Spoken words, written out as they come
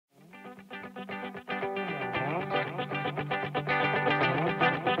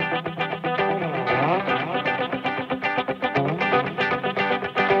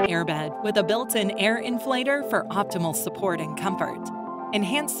with a built-in air inflator for optimal support and comfort.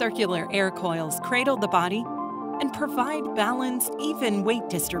 Enhanced circular air coils cradle the body and provide balanced, even weight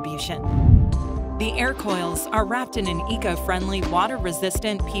distribution. The air coils are wrapped in an eco-friendly,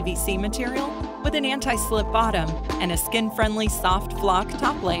 water-resistant PVC material with an anti-slip bottom and a skin-friendly soft flock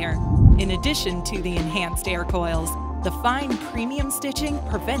top layer. In addition to the enhanced air coils, the fine premium stitching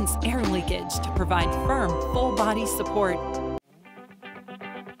prevents air leakage to provide firm, full-body support.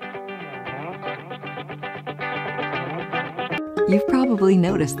 You've probably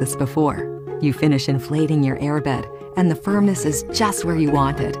noticed this before. You finish inflating your airbed, and the firmness is just where you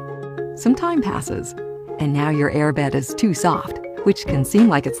want it. Some time passes, and now your airbed is too soft, which can seem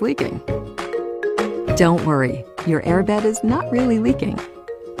like it's leaking. Don't worry, your airbed is not really leaking.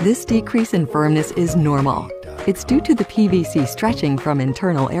 This decrease in firmness is normal. It's due to the PVC stretching from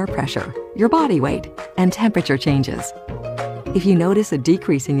internal air pressure, your body weight, and temperature changes. If you notice a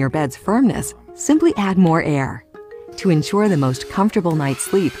decrease in your bed's firmness, simply add more air. To ensure the most comfortable night's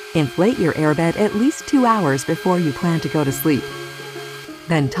sleep, inflate your airbed at least 2 hours before you plan to go to sleep.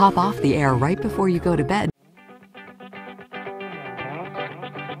 Then top off the air right before you go to bed.